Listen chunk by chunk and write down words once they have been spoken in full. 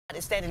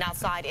is standing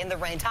outside in the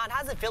rain. Todd,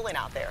 how's it feeling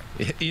out there?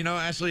 You know,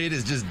 Ashley, it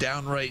is just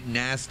downright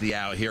nasty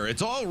out here.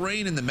 It's all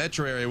rain in the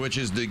metro area, which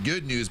is the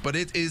good news, but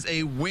it is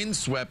a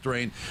windswept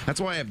rain.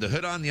 That's why I have the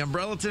hood on. The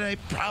umbrella today,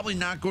 probably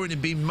not going to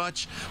be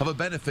much of a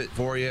benefit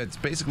for you. It's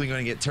basically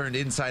going to get turned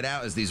inside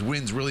out as these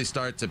winds really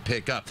start to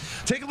pick up.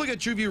 Take a look at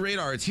TrueView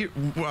radar. It's here,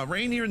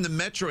 rain here in the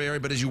metro area,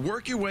 but as you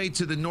work your way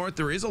to the north,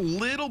 there is a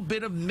little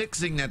bit of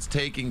mixing that's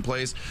taking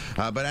place.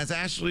 But as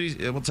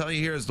Ashley will tell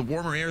you here, as the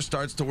warmer air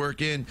starts to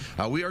work in,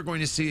 we are going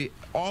to see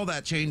all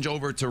that change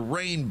over to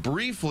rain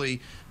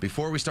briefly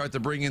before we start to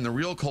bring in the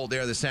real cold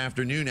air this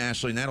afternoon,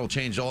 Ashley, and that'll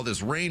change all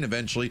this rain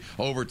eventually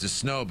over to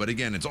snow. But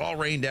again, it's all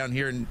rain down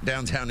here in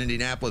downtown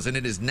Indianapolis, and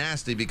it is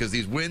nasty because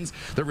these winds,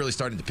 they're really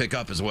starting to pick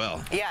up as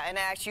well. Yeah, and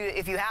actually,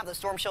 if you have the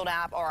Storm Shield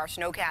app or our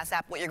Snowcast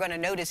app, what you're going to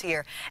notice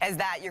here is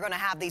that you're going to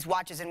have these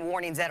watches and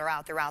warnings that are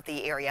out throughout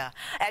the area.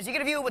 As you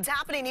get a view of what's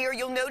happening here,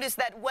 you'll notice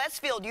that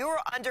Westfield, you're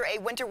under a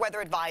winter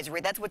weather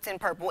advisory. That's what's in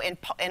purple. In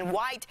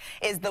white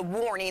is the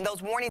warning.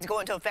 Those warnings go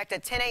into effect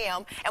at 10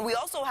 a.m. And we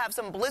also have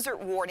some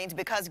blizzard warnings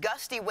because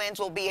gusty winds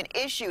will be an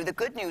issue. The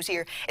good news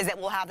here is that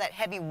we'll have that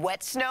heavy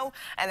wet snow,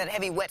 and that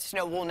heavy wet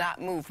snow will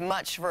not move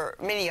much for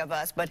many of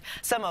us, but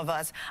some of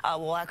us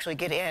will actually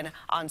get in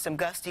on some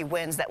gusty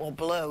winds that will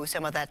blow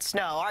some of that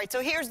snow. All right,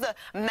 so here's the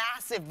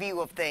massive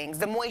view of things.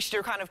 The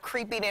moisture kind of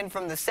creeping in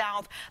from the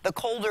south, the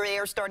colder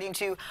air starting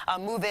to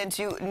move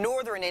into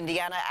northern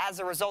Indiana. As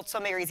a result,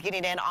 some areas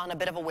getting in on a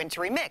bit of a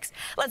wintry mix.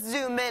 Let's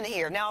zoom in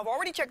here. Now, I've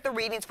already checked the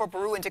readings for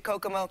Peru into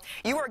Kokomo.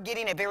 You are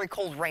getting a very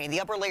cold rain. The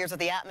upper layers of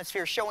the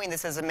atmosphere showing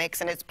this as a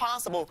mix, and it's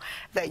possible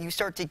that you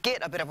start to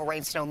get a bit of a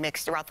rain-snow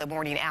mix throughout the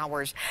morning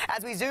hours.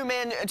 As we zoom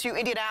in to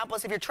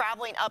Indianapolis, if you're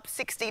traveling up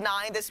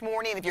 69 this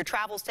morning, if your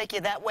travels take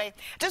you that way,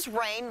 just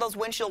rain. Those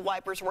windshield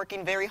wipers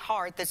working very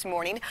hard this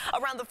morning.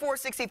 Around the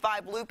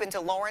 465 loop into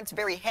Lawrence,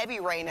 very heavy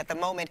rain at the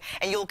moment,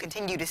 and you'll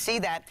continue to see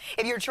that.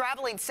 If you're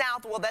traveling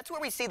south, well, that's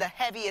where we see the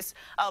heaviest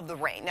of the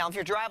rain. Now, if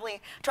you're traveling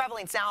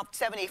south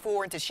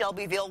 74 into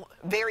Shelbyville,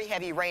 very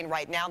heavy rain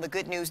right now. The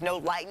good news, no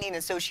lightning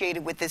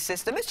associated with this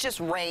system. It's just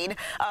rain.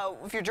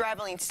 If you're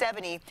traveling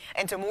 70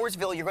 into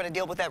Mooresville, you're going to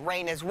deal with that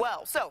rain as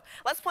well. So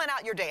let's plan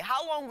out your day.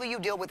 How long will you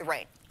deal with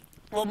rain?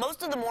 Well,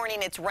 most of the morning,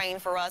 it's rain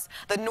for us.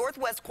 The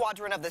northwest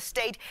quadrant of the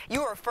state,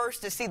 you are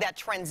first to see that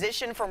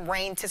transition from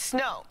rain to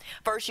snow.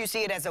 First, you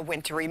see it as a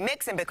wintry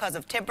mix, and because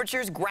of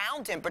temperatures,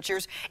 ground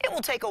temperatures, it will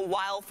take a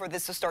while for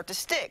this to start to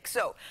stick.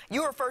 So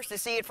you are first to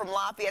see it from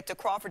Lafayette to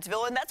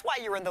Crawfordsville, and that's why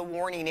you're in the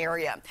warning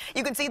area.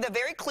 You can see the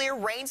very clear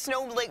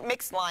rain-snow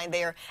mix line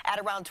there at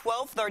around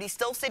 12:30,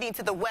 still sitting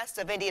to the west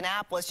of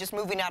Indianapolis, just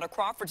moving out of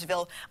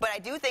Crawfordsville. But I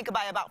do think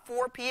by about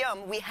 4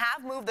 p.m., we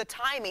have moved the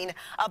timing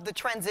of the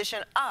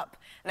transition up.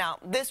 Now,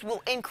 this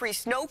will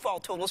increase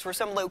snowfall totals for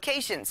some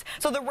locations.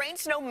 So the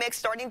rain-snow mix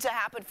starting to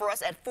happen for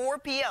us at 4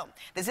 p.m.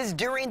 This is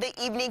during the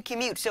evening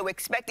commute, so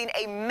expecting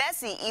a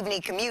messy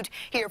evening commute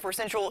here for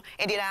central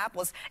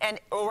Indianapolis and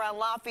around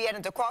Lafayette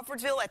into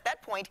Crawfordsville. At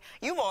that point,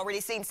 you've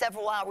already seen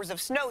several hours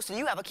of snow, so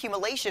you have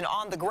accumulation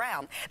on the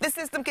ground. This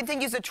system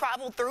continues to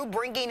travel through,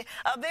 bringing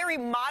a very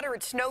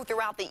moderate snow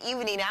throughout the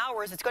evening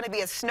hours. It's going to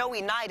be a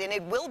snowy night, and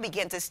it will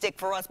begin to stick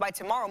for us by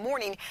tomorrow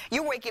morning.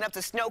 You're waking up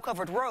to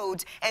snow-covered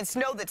roads and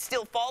snow that's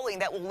still falling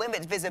that will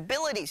limit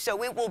visibility.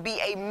 So it will be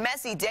a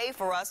messy day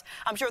for us.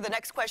 I'm sure the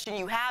next question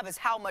you have is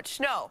how much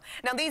snow.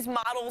 Now, these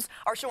models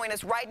are showing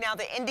us right now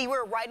the Indy,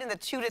 we're right in the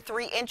 2 to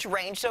 3 inch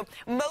range. So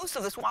most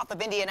of the swath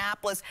of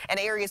Indianapolis and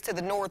areas to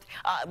the north,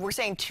 we're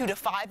saying 2 to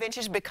 5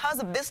 inches because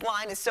of this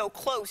line is so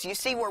close. You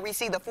see where we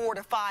see the 4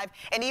 to 5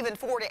 and even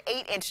 4 to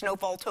 8 inch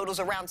snowfall totals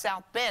around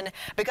South Bend,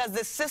 because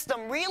this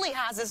system really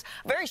has this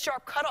very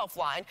sharp cutoff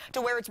line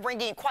to where it's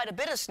bringing quite a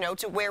bit of snow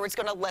to where it's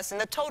going to lessen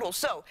the total.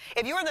 So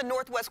if you're in the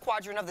northwest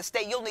quadrant of the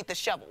state, you'll need the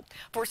shovel.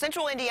 For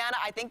central Indiana,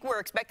 I think we're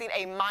expecting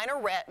a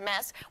minor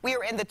mess. We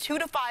are in the 2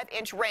 to 5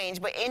 inch range,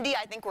 but Indy,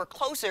 I think we're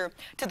closer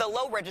to the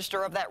low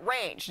register of that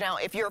range. Now,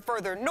 if you're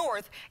further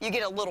north, you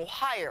get a little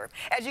higher.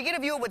 As you get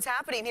a view of what's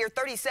happening here,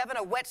 37,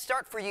 a wet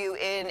start for you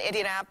in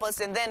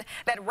Indianapolis, and then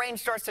that range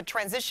starts to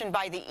transition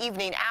by the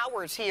evening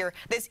hours here.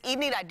 This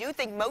evening, I do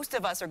think most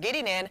of us are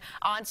getting in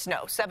on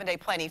snow. 7-day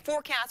planning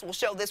forecast will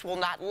show this will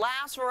not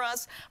last for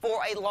us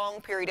for a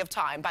long period of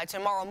time. By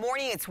tomorrow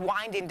morning, it's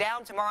winding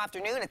down. Tomorrow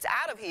afternoon, it's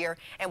out of here,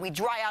 and we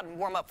dry out and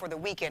warm up for the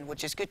weekend,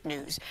 which is good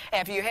news.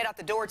 After you head out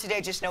the door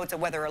today, just know it's a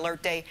weather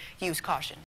alert day. Use caution.